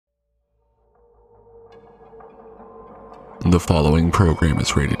The following program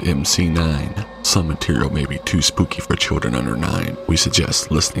is rated MC9. Some material may be too spooky for children under 9. We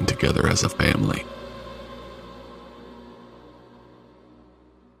suggest listening together as a family.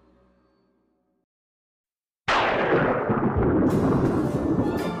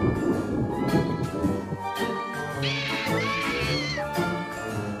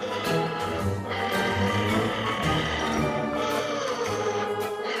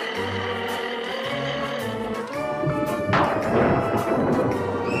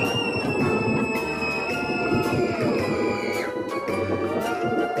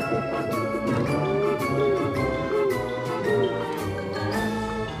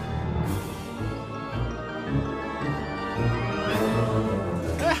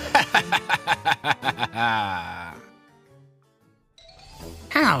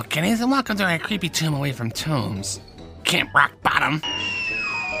 Hello, kiddies, and welcome to our creepy tomb away from tombs, Camp Rock Bottom.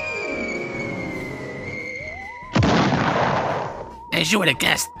 As you would have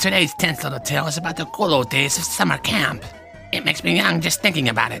guessed, today's tense little tale is about the good old days of summer camp. It makes me young just thinking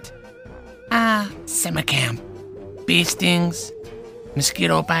about it. Summer camp. Bee stings,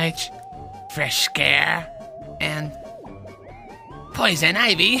 mosquito bites, fresh scare, and poison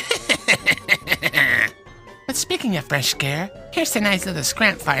ivy. But speaking of fresh scare, here's tonight's little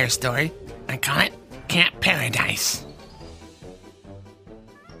scramp fire story. I call it Camp Paradise.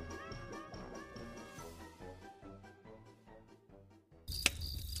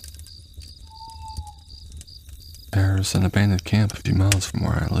 There's an abandoned camp a few miles from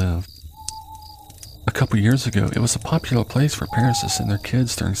where I live. A couple years ago, it was a popular place for parents to send their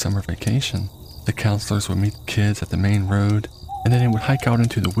kids during summer vacation. The counselors would meet the kids at the main road, and then they would hike out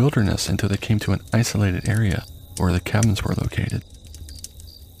into the wilderness until they came to an isolated area where the cabins were located.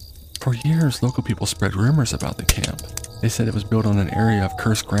 For years, local people spread rumors about the camp. They said it was built on an area of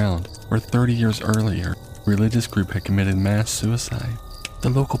cursed ground where 30 years earlier, a religious group had committed mass suicide. The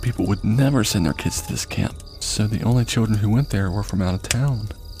local people would never send their kids to this camp, so the only children who went there were from out of town.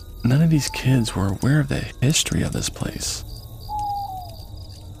 None of these kids were aware of the history of this place.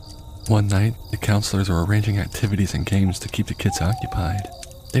 One night, the counselors were arranging activities and games to keep the kids occupied.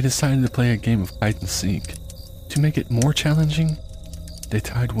 They decided to play a game of hide and seek. To make it more challenging, they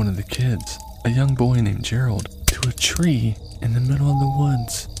tied one of the kids, a young boy named Gerald, to a tree in the middle of the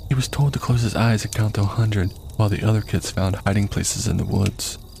woods. He was told to close his eyes and count to 100, while the other kids found hiding places in the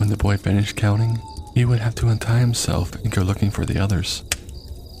woods. When the boy finished counting, he would have to untie himself and go looking for the others.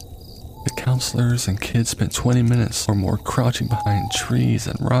 The counselors and kids spent 20 minutes or more crouching behind trees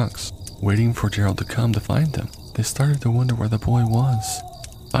and rocks, waiting for Gerald to come to find them. They started to wonder where the boy was.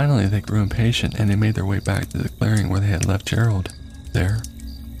 Finally, they grew impatient and they made their way back to the clearing where they had left Gerald. There,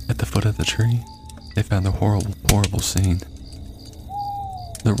 at the foot of the tree, they found a horrible scene.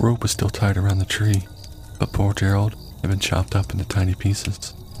 The rope was still tied around the tree, but poor Gerald had been chopped up into tiny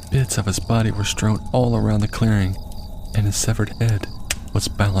pieces. Bits of his body were strewn all around the clearing, and his severed head was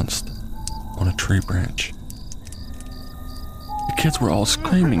balanced on a tree branch. The kids were all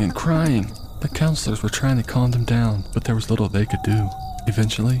screaming and crying. The counselors were trying to calm them down, but there was little they could do.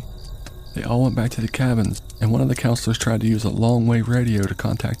 Eventually, they all went back to the cabins, and one of the counselors tried to use a long-wave radio to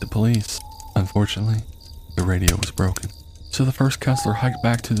contact the police. Unfortunately, the radio was broken. So the first counselor hiked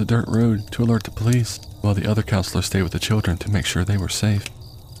back to the dirt road to alert the police, while the other counselor stayed with the children to make sure they were safe.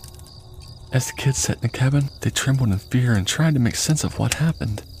 As the kids sat in the cabin, they trembled in fear and tried to make sense of what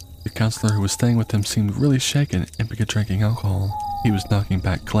happened. The counselor who was staying with them seemed really shaken and began drinking alcohol. He was knocking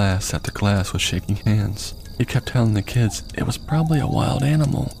back glass after glass with shaking hands. He kept telling the kids it was probably a wild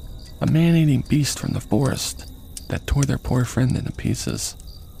animal, a man-eating beast from the forest that tore their poor friend into pieces.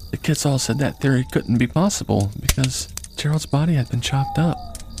 The kids all said that theory couldn't be possible because Gerald's body had been chopped up.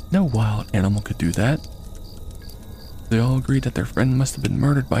 No wild animal could do that. They all agreed that their friend must have been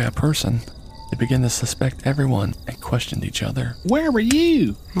murdered by a person. They began to suspect everyone and questioned each other. Where were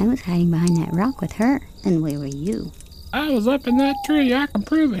you? I was hiding behind that rock with her. And where were you? I was up in that tree. I can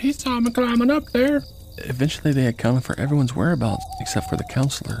prove it. He saw me climbing up there. Eventually they accounted for everyone's whereabouts except for the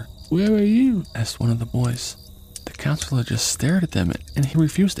counselor. Where were you? Asked one of the boys. The counselor just stared at them and he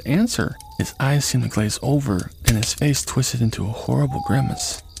refused to answer. His eyes seemed to glaze over and his face twisted into a horrible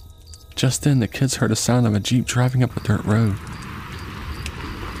grimace. Just then the kids heard a sound of a Jeep driving up a dirt road.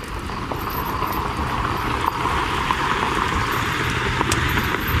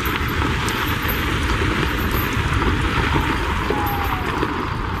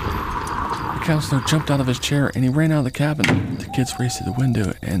 The counselor jumped out of his chair and he ran out of the cabin. The kids raced to the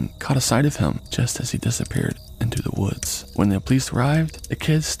window and caught a sight of him just as he disappeared into the woods. When the police arrived, the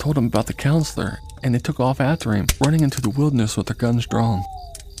kids told him about the counselor and they took off after him, running into the wilderness with their guns drawn.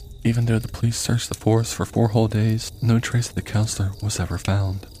 Even though the police searched the forest for 4 whole days, no trace of the counselor was ever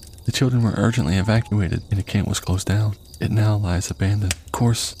found. The children were urgently evacuated and the camp was closed down. It now lies abandoned. Of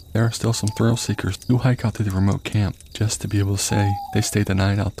course, there are still some thrill seekers who hike out to the remote camp just to be able to say they stayed the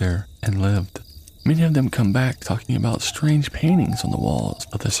night out there and lived. Many of them come back talking about strange paintings on the walls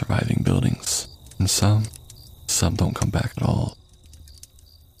of the surviving buildings. And some don't come back at all.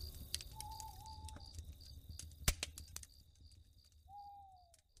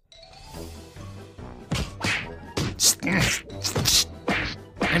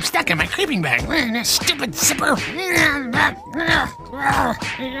 I'm stuck in my creeping bag. Stupid zipper.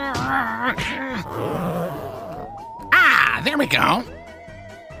 Ah, there we go.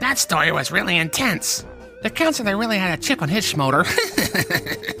 That story was really intense. The counselor really had a chip on his shoulder.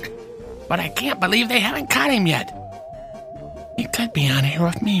 But I can't believe they haven't caught him yet. He could be on here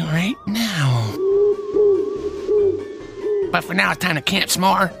with me right now. But for now, it's time to camp some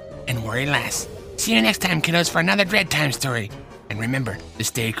more and worry less. See you next time, kiddos, for another Dread Time story. And remember to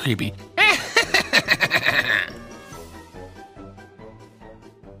stay creepy.